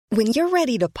When you're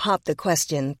ready to pop the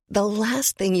question, the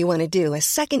last thing you want to do is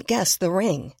second-guess the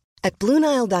ring. At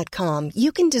BlueNile.com,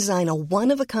 you can design a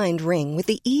one-of-a-kind ring with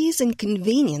the ease and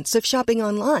convenience of shopping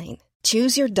online.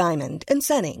 Choose your diamond and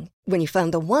setting. When you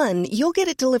find the one, you'll get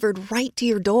it delivered right to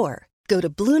your door. Go to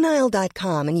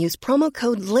BlueNile.com and use promo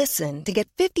code LISTEN to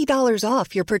get $50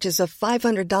 off your purchase of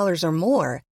 $500 or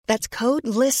more. That's code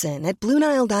LISTEN at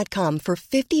BlueNile.com for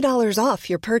 $50 off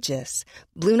your purchase.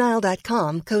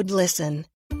 BlueNile.com, code LISTEN.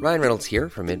 Ryan Reynolds here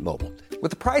from Mint Mobile. With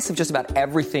the price of just about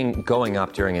everything going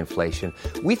up during inflation,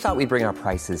 we thought we'd bring our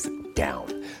prices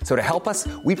down. So to help us,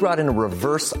 we brought in a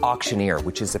reverse auctioneer,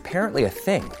 which is apparently a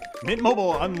thing. Mint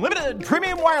Mobile Unlimited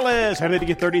Premium Wireless. How to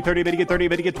get 30, 30, bit to get 30,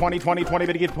 bit to get 20, 20, 20,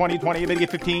 bit to get 20, 20, bit to get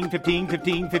 15, 15,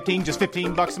 15, 15, just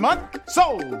 $15 a month?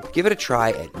 Sold! Give it a try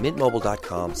at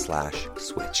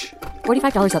mintmobile.com/switch.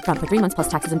 $45 up front for 3 months plus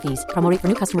taxes and fees. Promo rate for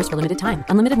new customers for limited time.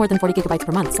 Unlimited more than 40 gigabytes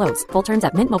per month. Slows full terms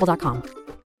at mintmobile.com.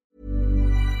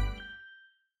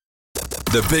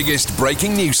 The biggest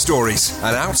breaking news stories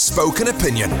and outspoken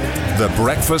opinion. The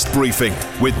Breakfast Briefing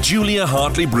with Julia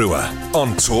Hartley-Brewer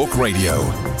on Talk Radio.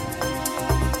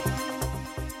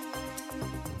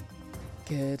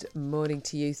 Good morning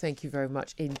to you. Thank you very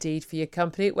much indeed for your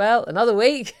company. Well, another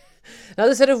week.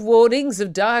 Another set of warnings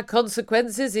of dire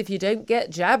consequences if you don't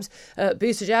get jabs.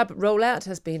 Booster jab rollout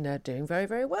has been doing very,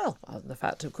 very well. Other than the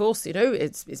fact, of course,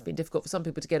 it's been difficult for some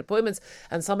people to get appointments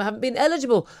and some haven't been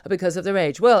eligible because of their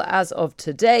age. Well, as of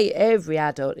today, every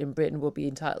adult in Britain will be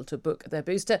entitled to book their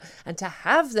booster and to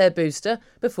have their booster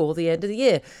before the end of the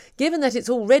year. Given that it's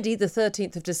already the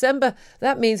 13th of December,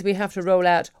 that means we have to roll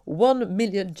out 1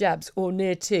 million jabs or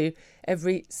near to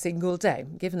every single day.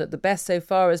 Given that the best so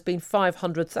far has been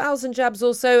 500,000 jabs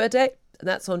or so a day, and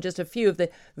that's on just a few of the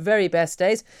very best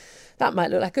days, that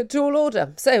might look like a tall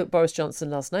order. So Boris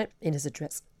Johnson last night, in his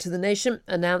address to the nation,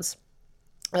 announced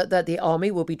that the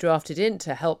army will be drafted in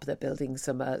to help. They're building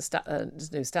some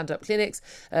stand-up clinics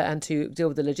and to deal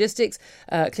with the logistics.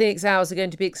 Clinics hours are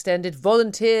going to be extended.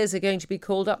 Volunteers are going to be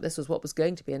called up. This was what was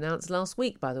going to be announced last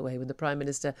week, by the way, when the Prime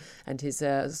Minister and his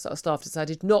staff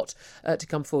decided not to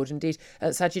come forward. Indeed,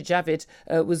 Sajid Javid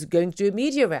was going to do a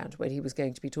media round when he was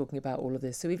going to be talking about all of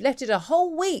this. So we've left it a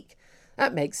whole week.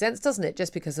 That makes sense, doesn't it?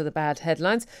 Just because of the bad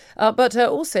headlines. But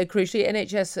also, crucially,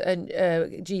 NHS and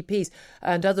GPs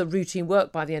and other routine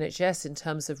work by the NHS in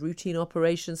terms of routine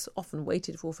operations, often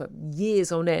waited for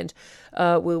years on end,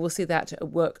 we'll see that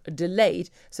work delayed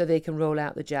so they can roll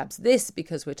out the jabs. This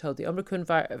because we're told the Omicron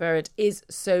variant is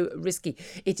so risky.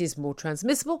 It is more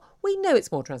transmissible. We know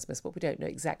it's more transmissible. We don't know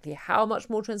exactly how much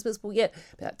more transmissible yet,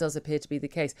 but that does appear to be the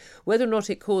case. Whether or not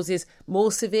it causes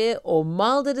more severe or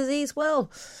milder disease,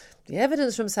 well, the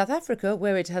evidence from South Africa,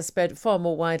 where it has spread far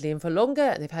more widely and for longer,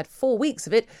 and they've had 4 weeks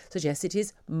of it, suggests it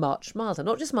is much milder.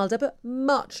 Not just milder, but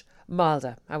much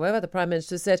milder. However, the Prime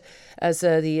Minister said, as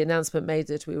the announcement made,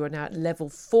 that we were now at level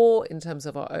 4 in terms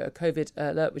of our COVID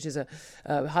alert, which is a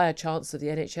higher chance of the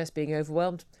NHS being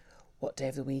overwhelmed. What day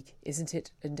of the week isn't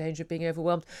it in danger of being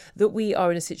overwhelmed? That we are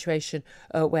in a situation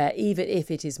where even if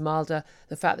it is milder,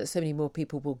 the fact that so many more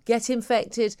people will get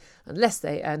infected unless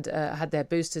they had their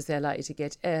boosters, they're likely to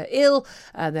get ill,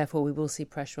 and therefore we will see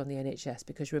pressure on the NHS.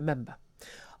 Because remember,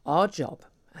 our job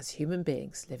as human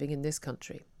beings living in this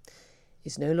country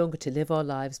is no longer to live our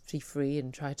lives be free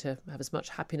and try to have as much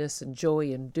happiness and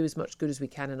joy and do as much good as we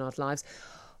can in our lives.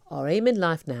 Our aim in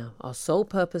life now, our sole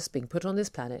purpose being put on this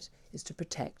planet, is to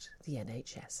protect the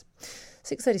NHS.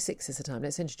 6:36 is the time.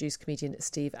 Let's introduce comedian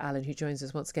Steve Allen, who joins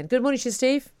us once again. Good morning to you,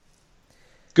 Steve.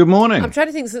 Good morning. I'm trying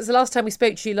to think since the last time we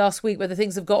spoke to you last week whether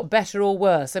things have got better or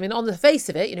worse. I mean, on the face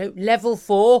of it, level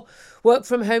 4, work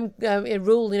from home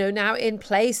rule, now in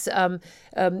place.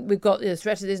 We've got the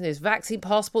threat of this vaccine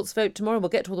passports vote tomorrow. We'll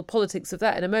get to all the politics of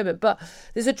that in a moment. But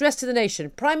there's address to the nation.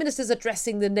 Prime Minister's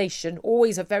addressing the nation,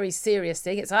 always a very serious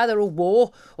thing. It's either a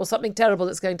war or something terrible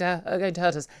that's going to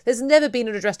hurt us. There's never been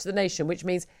an address to the nation, which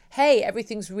means, hey,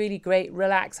 everything's really great.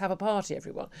 Relax, have a party,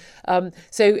 everyone.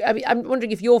 So I'm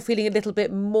wondering if you're feeling a little bit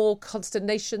more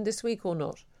consternation this week or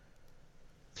not.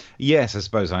 Yes, I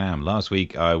suppose I am. Last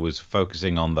week I was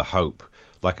focusing on the hope,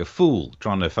 like a fool,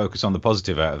 trying to focus on the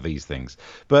positive out of these things.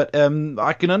 But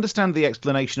I can understand the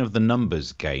explanation of the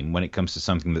numbers game when it comes to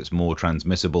something that's more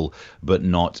transmissible but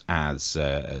not as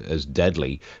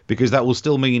deadly, because that will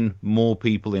still mean more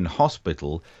people in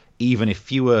hospital. Even if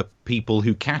fewer people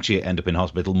who catch it end up in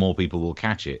hospital, more people will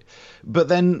catch it. But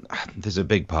then there's a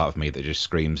big part of me that just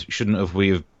screams, shouldn't we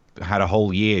have had a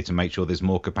whole year to make sure there's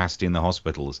more capacity in the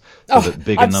hospitals so that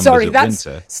bigger numbers at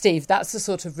winter. Steve, that's the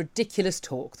sort of ridiculous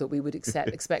talk that we would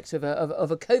expect of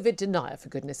a COVID denier, for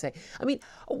goodness sake. I mean,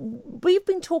 we've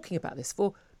been talking about this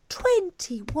for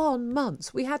 21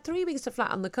 months. We had 3 weeks to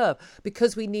flatten the curve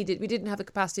because we didn't have the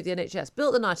capacity of the NHS.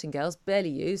 Built the Nightingales, barely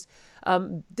used.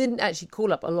 Didn't actually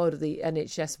call up a lot of the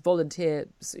NHS volunteers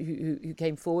who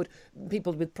came forward.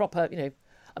 People with proper,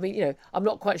 I'm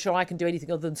not quite sure I can do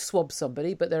anything other than swab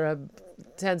somebody, but there are,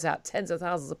 turns out, tens of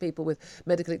thousands of people with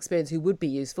medical experience who would be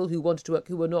useful, who wanted to work,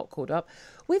 who were not called up.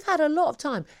 We've had a lot of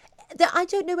time. I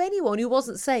don't know anyone who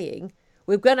wasn't saying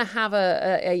we're going to have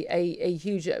a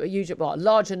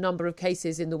larger number of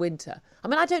cases in the winter. I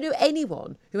mean, I don't know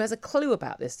anyone who has a clue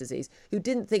about this disease who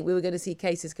didn't think we were going to see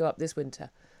cases go up this winter,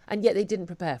 and yet they didn't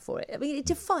prepare for it. I mean, it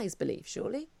defies belief,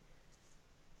 surely.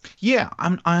 Yeah,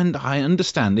 and I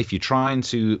understand if you're trying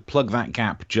to plug that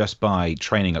gap just by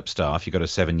training up staff, you've got a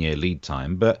 7-year lead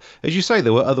time. But as you say,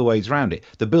 there were other ways around it.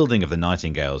 The building of the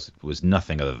Nightingales was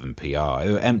nothing other than PR.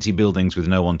 There were empty buildings with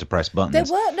no one to press buttons.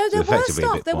 There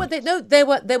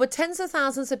were tens of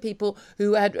thousands of people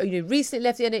who had recently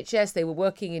left the NHS. They were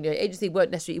working in agency,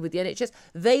 weren't necessarily with the NHS.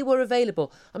 They were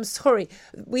available. I'm sorry,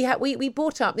 the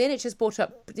NHS bought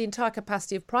up the entire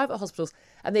capacity of private hospitals,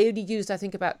 and they only used, I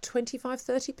think, about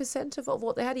 25-30% of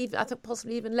what they had, even I think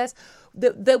possibly even less.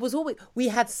 We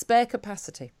had spare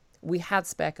capacity.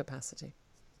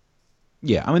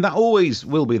 Yeah, I mean, that always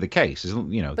will be the case,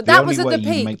 But that was at the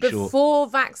peak, before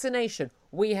vaccination.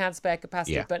 We had spare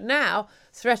capacity. Yeah. But now,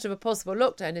 threat of a possible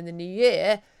lockdown in the new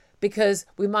year, because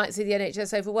we might see the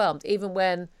NHS overwhelmed, even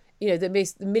when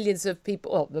the millions of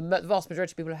people, well, the vast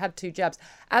majority of people have had 2 jabs,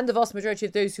 and the vast majority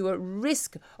of those who are at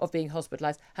risk of being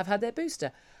hospitalised have had their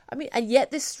booster. I mean, and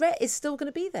yet this threat is still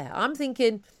going to be there. I'm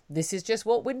thinking this is just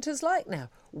what winter's like now.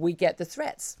 We get the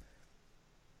threats.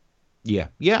 Yeah,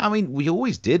 I mean, we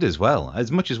always did as well.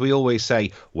 As much as we always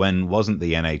say, when wasn't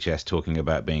the NHS talking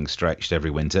about being stretched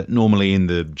every winter, normally in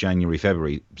the January,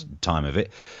 February time of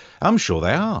it? I'm sure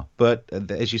they are. But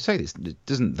as you say, it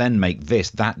doesn't then make this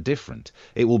that different.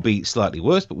 It will be slightly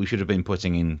worse, but we should have been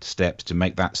putting in steps to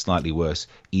make that slightly worse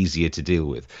easier to deal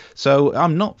with. So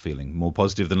I'm not feeling more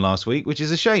positive than last week, which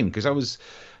is a shame, because I was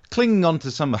clinging on to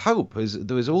some hope, as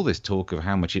there was all this talk of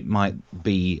how much it might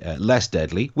be less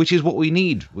deadly, which is what we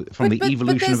need from the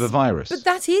evolution of a virus. But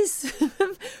that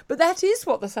is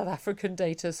what the South African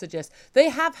data suggests. They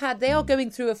are going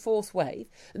through a 4th wave,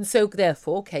 and so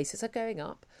therefore cases are going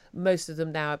up. Most of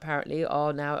them now apparently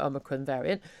are now Omicron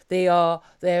variant. They are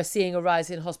seeing a rise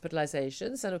in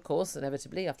hospitalisations, and of course,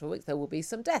 inevitably, after a week, there will be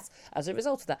some deaths as a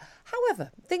result of that.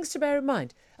 However, things to bear in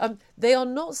mind: they are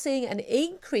not seeing an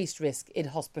increased risk in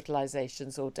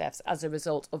hospitalisations or deaths as a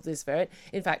result of this variant.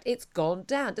 In fact, it's gone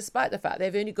down, despite the fact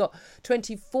they've only got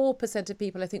 24% of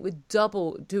people, I think, with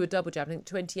double jab. I think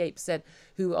 28%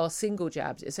 who are single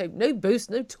jabs. So no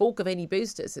talk of any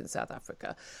boosters in South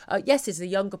Africa. Yes, it's a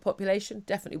younger population,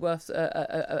 definitely worth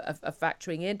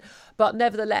factoring in, but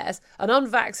nevertheless, an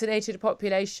unvaccinated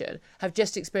population have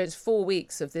just experienced 4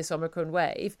 weeks of this Omicron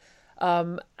wave,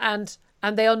 and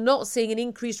they are not seeing an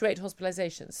increased rate of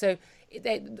hospitalisation. So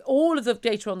all of the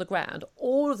data on the ground,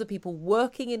 all of the people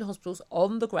working in hospitals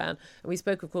on the ground, and we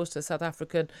spoke, of course, to a South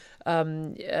African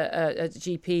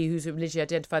GP who's originally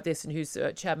identified this and who's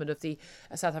chairman of the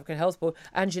South African Health Board,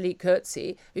 Angelique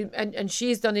Coetzee, and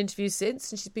she's done interviews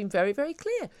since, and she's been very, very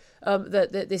clear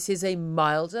that this is a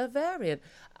milder variant.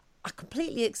 I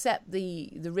completely accept the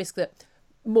risk that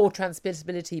more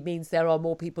transmissibility means there are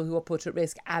more people who are put at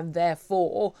risk, and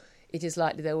therefore it is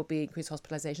likely there will be increased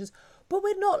hospitalisations. But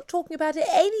we're not talking about it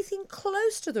anything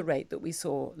close to the rate that we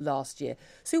saw last year.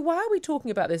 So why are we talking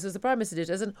about this, as the Prime Minister did,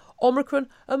 as an Omicron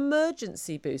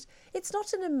emergency boost? It's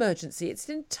not an emergency. It's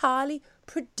entirely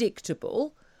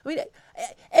predictable. I mean,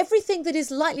 everything that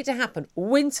is likely to happen,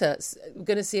 winter, we're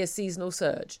going to see a seasonal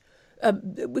surge.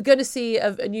 We're going to see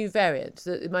a new variant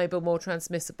that may be more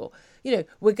transmissible.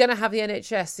 We're going to have the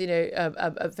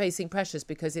NHS, facing pressures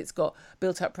because it's got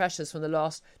built up pressures from the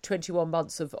last 21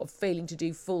 months of failing to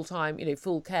do full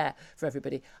care for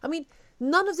everybody. I mean,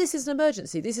 none of this is an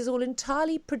emergency. This is all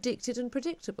entirely predicted and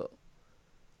predictable.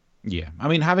 Yeah, I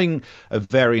mean, having a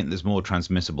variant that's more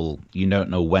transmissible, you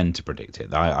don't know when to predict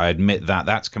it. I admit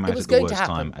that's come out at the worst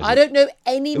time. I don't know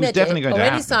any medic or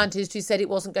any scientist who said it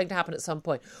wasn't going to happen at some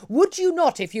point. Would you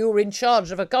not, if you were in charge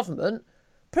of a government,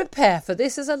 prepare for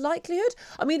this as a likelihood?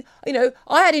 I mean, I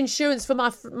had insurance for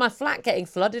my flat getting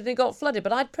flooded, and it got flooded,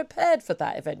 but I'd prepared for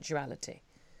that eventuality.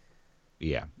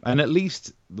 Yeah, and at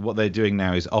least what they're doing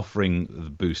now is offering the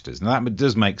boosters. Now, that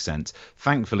does make sense.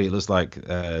 Thankfully, it looks like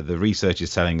the research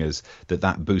is telling us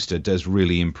that booster does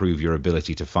really improve your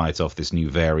ability to fight off this new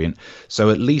variant. So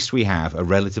at least we have a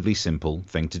relatively simple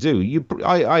thing to do.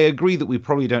 I agree that we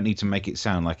probably don't need to make it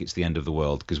sound like it's the end of the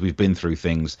world, because we've been through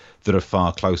things that are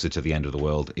far closer to the end of the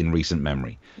world in recent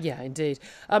memory. Yeah, indeed.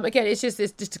 Again, it's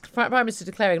just Prime Minister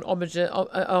declaring an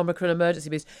Omicron emergency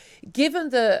boost. Given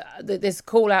this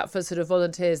call out for sort of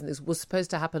volunteers, and this was supposed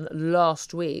to happen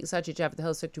last week. Sajid Javid, the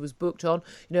Health Secretary, was booked on.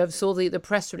 Saw the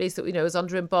press release that was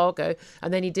under embargo,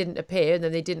 and then he didn't appear, and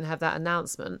then they didn't have that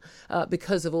announcement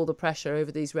because of all the pressure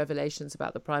over these revelations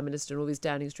about the Prime Minister and all these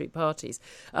Downing Street parties.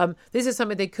 This is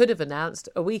something they could have announced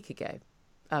a week ago.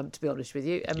 To be honest with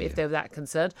you, if they were that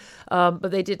concerned,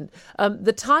 but they didn't.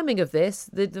 The timing of this,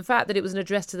 the fact that it was an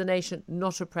address to the nation,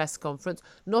 not a press conference,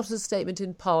 not a statement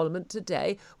in Parliament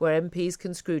today where MPs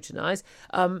can scrutinise,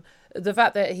 the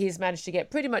fact that he's managed to get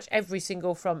pretty much every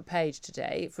single front page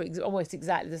today for almost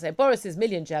exactly the same. Boris's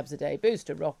million jabs a day,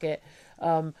 booster rocket,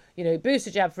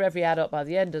 booster jab for every adult by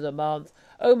the end of the month.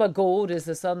 Oh my God is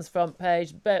the Sun's front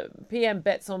page. PM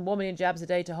bets on 1 million jabs a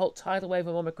day to halt tidal wave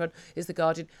of Omicron is the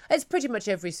Guardian. It's pretty much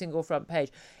every single front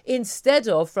page. Instead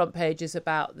of front pages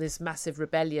about this massive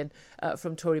rebellion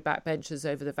from Tory backbenchers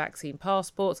over the vaccine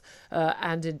passports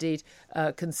and indeed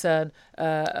concern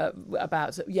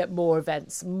about yet more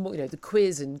events, the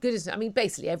quiz and goodness.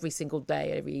 Basically every single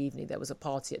day, every evening there was a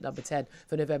party at Number 10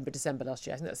 for November, December last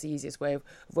year. I think that's the easiest way of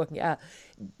working it out.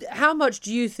 How much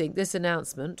do you think this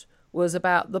announcement was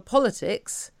about the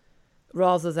politics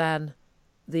rather than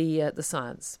the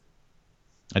science?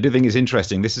 I do think it's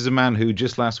interesting. This is a man who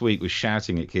just last week was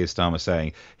shouting at Keir Starmer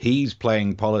saying he's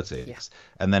playing politics.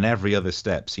 And then every other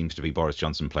step seems to be Boris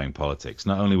Johnson playing politics,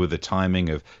 not only with the timing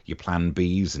of your plan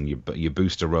Bs and your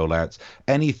booster rollouts,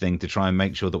 anything to try and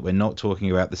make sure that we're not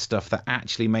talking about the stuff that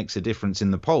actually makes a difference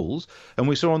in the polls. And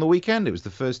we saw on the weekend, it was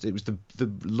the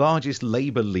largest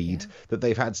Labour lead that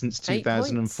they've had since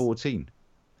 2014.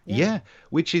 Yeah,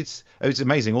 which it's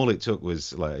amazing. All it took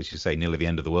was, like as you say, nearly the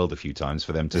end of the world a few times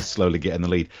for them to slowly get in the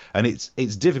lead. And it's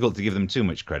difficult to give them too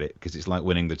much credit because it's like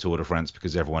winning the Tour de France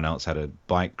because everyone else had a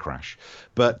bike crash.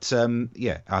 But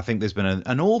I think there's been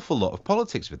an awful lot of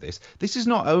politics with this. This is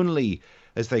not only,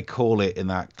 as they call it in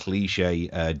that cliche,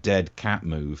 dead cat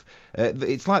move.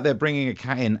 It's like they're bringing a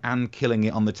cat in and killing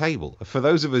it on the table. For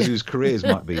those of us whose careers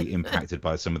might be impacted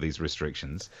by some of these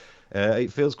restrictions,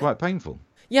 it feels quite painful.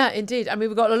 Yeah, indeed.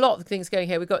 We've got a lot of things going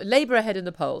here. We've got Labour ahead in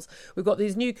the polls. We've got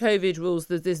these new COVID rules.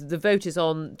 The vote is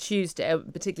on Tuesday,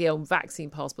 particularly on vaccine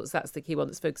passports. That's the key one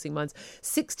that's focusing minds.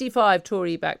 65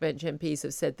 Tory backbench MPs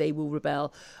have said they will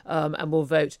rebel and will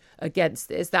vote against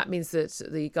this. That means that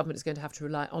the government is going to have to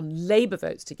rely on Labour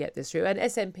votes to get this through, and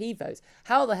SNP votes.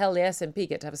 How the hell the SNP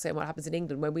get to have a say in what happens in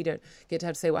England when we don't get to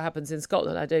have to say what happens in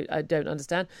Scotland? I don't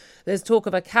understand. There's talk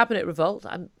of a cabinet revolt.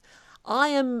 I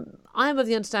am of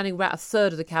the understanding about a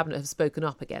third of the cabinet have spoken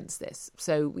up against this.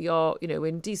 So we are, we're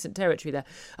in decent territory there.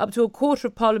 Up to a quarter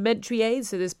of parliamentary aides,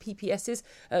 so there's PPSs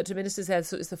to ministers there.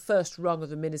 So it's the first rung of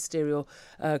the ministerial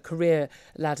career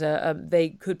ladder. They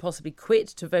could possibly quit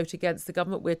to vote against the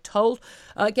government, we're told.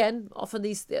 Again, often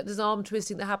there's arm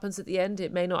twisting that happens at the end.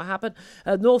 It may not happen.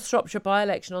 North Shropshire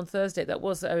by-election on Thursday. That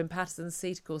was Owen Patterson's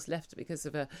seat, of course, left because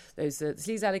of those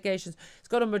sleaze allegations. It's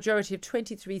got a majority of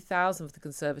 23,000 for the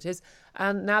Conservatives.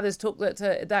 And now there's talk that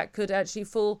that could actually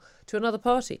fall to another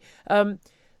party.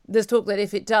 There's talk that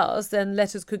if it does, then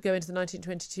letters could go into the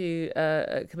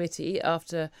 1922 committee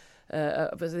after...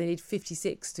 but they need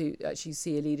 56 to actually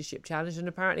see a leadership challenge. And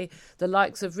apparently the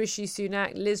likes of Rishi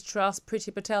Sunak, Liz Truss,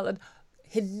 Priti Patel and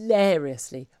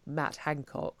hilariously Matt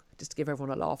Hancock, just to give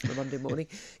everyone a laugh on a Monday morning,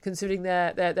 considering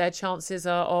their chances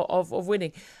of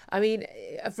winning.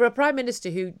 For a Prime Minister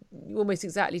who almost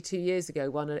exactly 2 years ago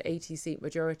won an 80-seat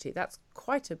majority, that's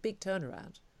quite a big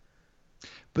turnaround.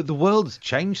 But the world's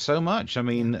changed so much. I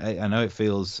know it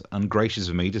feels ungracious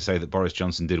of me to say that Boris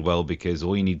Johnson did well because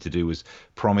all you need to do was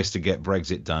promise to get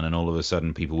Brexit done and all of a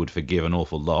sudden people would forgive an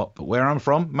awful lot. But where I'm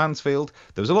from, Mansfield,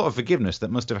 there was a lot of forgiveness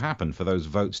that must have happened for those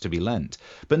votes to be lent.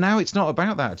 But now it's not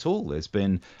about that at all. There's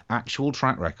been actual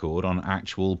track record on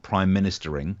actual prime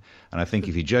ministering. And I think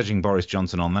if you're judging Boris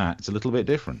Johnson on that, it's a little bit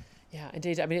different. Yeah,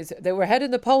 indeed. They were ahead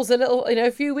in the polls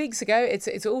a few weeks ago.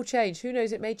 It's all changed. Who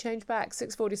knows? It may change back.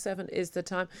 6:47 is the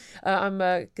time. I'm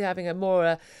having a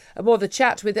more of the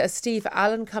chat with Steve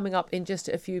Allen coming up in just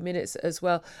a few minutes as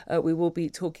well. We will be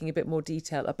talking a bit more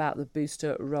detail about the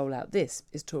booster rollout. This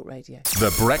is Talk Radio.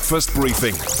 The Breakfast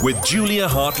Briefing with Julia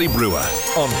Hartley-Brewer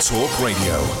on Talk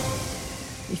Radio.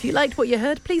 If you liked what you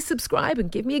heard, please subscribe and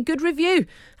give me a good review.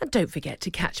 And don't forget to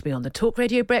catch me on the Talk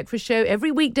Radio Breakfast Show every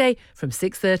weekday from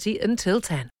 6:30 until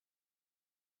 10.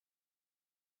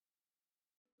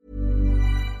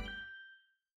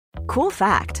 Cool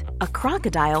fact, a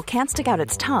crocodile can't stick out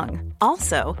its tongue.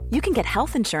 Also, you can get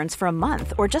health insurance for a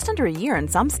month or just under a year in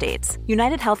some states.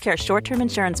 United Healthcare short-term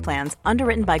insurance plans,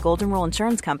 underwritten by Golden Rule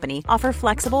Insurance Company, offer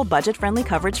flexible, budget-friendly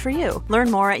coverage for you.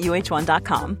 Learn more at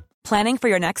uh1.com. Planning for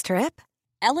your next trip?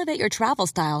 Elevate your travel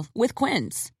style with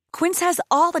Quince. Quince has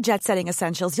all the jet-setting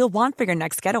essentials you'll want for your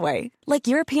next getaway, like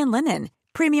European linen,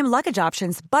 premium luggage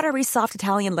options, buttery soft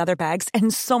Italian leather bags,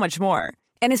 and so much more.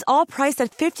 And is all priced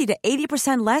at 50 to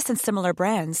 80% less than similar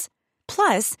brands.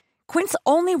 Plus, Quince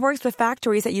only works with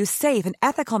factories that use safe and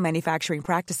ethical manufacturing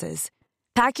practices.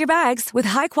 Pack your bags with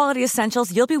high-quality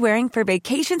essentials you'll be wearing for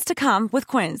vacations to come with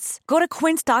Quince. Go to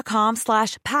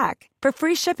quince.com/pack for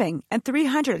free shipping and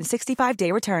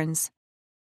 365-day returns.